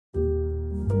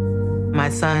My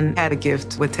son had a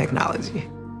gift with technology.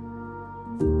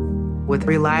 With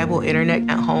reliable internet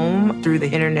at home through the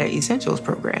Internet Essentials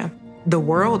program, the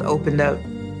world opened up.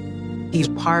 He's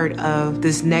part of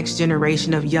this next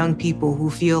generation of young people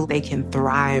who feel they can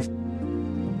thrive.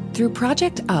 Through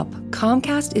Project UP,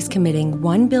 Comcast is committing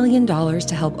 $1 billion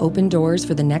to help open doors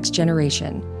for the next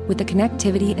generation with the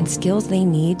connectivity and skills they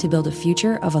need to build a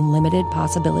future of unlimited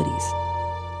possibilities.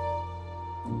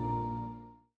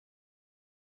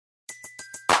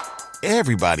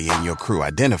 Everybody in your crew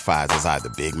identifies as either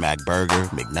Big Mac Burger,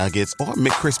 McNuggets, or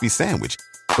McCrispy Sandwich.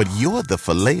 But you're the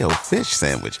Filet-O-Fish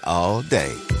Sandwich all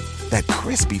day. That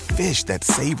crispy fish, that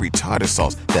savory tartar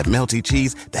sauce, that melty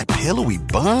cheese, that pillowy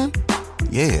bun.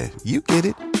 Yeah, you get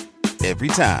it. Every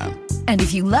time. And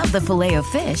if you love the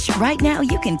Filet-O-Fish, right now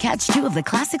you can catch two of the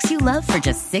classics you love for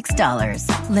just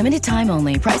 $6. Limited time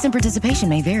only. Price and participation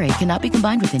may vary. Cannot be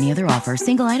combined with any other offer.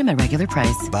 Single item at regular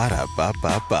price.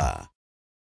 Ba-da-ba-ba-ba.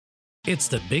 It's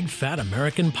the Big Fat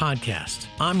American Podcast.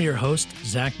 I'm your host,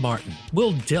 Zach Martin.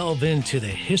 We'll delve into the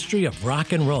history of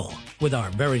rock and roll with our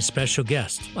very special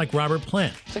guest, like Robert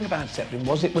Plant. The thing about Zeppelin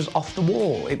was it was off the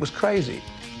wall. It was crazy.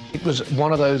 It was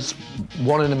one of those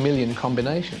one in a million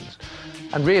combinations.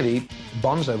 And really,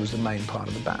 Bonzo was the main part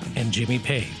of the band. And Jimmy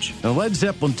Page. Now, Led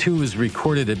Zeppelin II was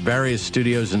recorded at various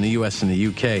studios in the US and the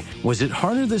UK. Was it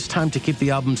harder this time to keep the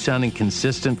album sounding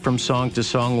consistent from song to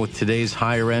song with today's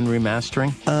higher-end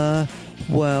remastering?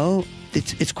 Well,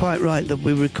 it's quite right that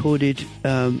we recorded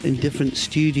in different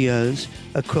studios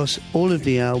across all of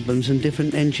the albums, and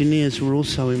different engineers were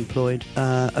also employed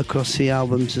across the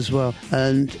albums as well,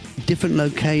 and different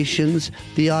locations.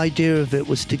 The idea of it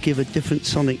was to give a different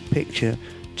sonic picture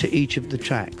to each of the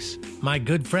tracks. My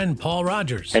good friend Paul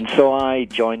Rogers. And so I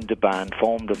joined the band,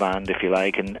 formed the band, if you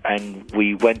like, and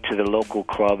we went to the local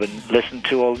club and listened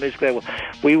to all the music there.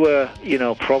 We were,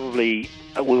 probably...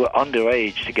 We were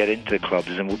underage to get into the clubs,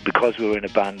 and because we were in a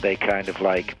band, they kind of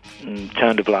like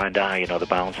turned a blind eye, the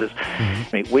bouncers.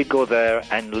 Mm-hmm. I mean, we'd go there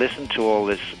and listen to all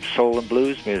this soul and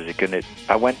blues music, and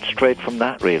I went straight from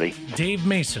that, really. Dave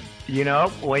Mason.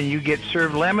 When you get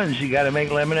served lemons, you got to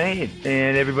make lemonade.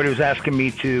 And everybody was asking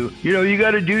me to, you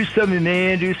got to do something,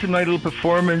 man, do some little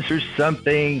performance or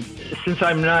something. Since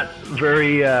I'm not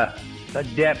very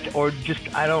adept, or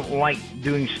just I don't like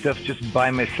doing stuff just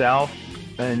by myself.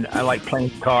 And I like playing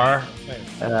guitar.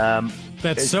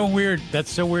 That's so weird.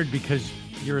 That's so weird because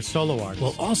you're a solo artist.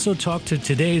 We'll also talk to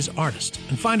today's artist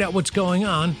and find out what's going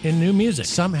on in new music.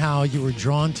 Somehow you were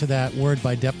drawn to that word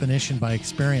by definition, by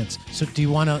experience. So do you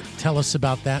want to tell us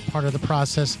about that part of the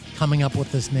process, coming up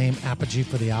with this name, Apogee,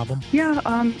 for the album? Yeah,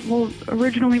 well,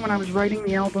 originally when I was writing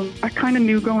the album, I kind of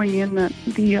knew going in that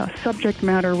the subject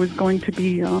matter was going to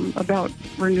be about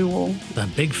renewal. The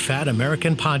Big Fat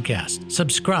American Podcast.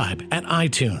 Subscribe at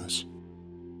iTunes.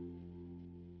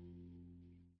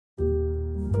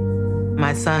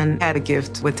 My son had a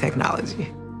gift with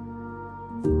technology.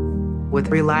 With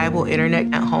reliable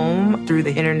internet at home through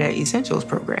the Internet Essentials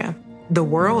program, the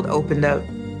world opened up.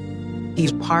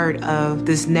 He's part of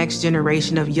this next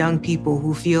generation of young people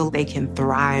who feel they can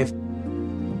thrive.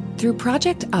 Through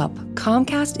Project UP,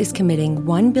 Comcast is committing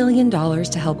 $1 billion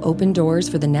to help open doors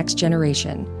for the next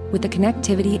generation with the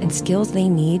connectivity and skills they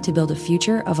need to build a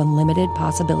future of unlimited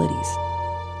possibilities.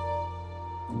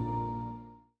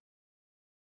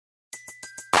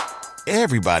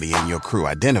 Everybody in your crew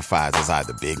identifies as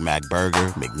either Big Mac Burger,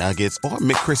 McNuggets, or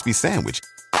McCrispy Sandwich.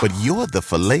 But you're the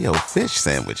Filet-O-Fish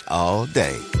Sandwich all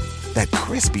day. That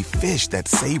crispy fish, that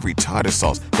savory tartar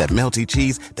sauce, that melty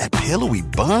cheese, that pillowy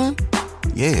bun.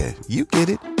 Yeah, you get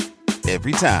it.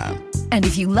 Every time. And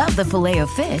if you love the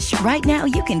Filet-O-Fish, right now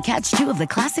you can catch two of the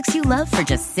classics you love for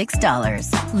just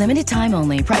 $6. Limited time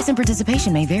only. Price and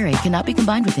participation may vary. Cannot be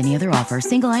combined with any other offer.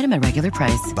 Single item at regular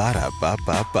price.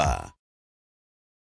 Ba-da-ba-ba-ba.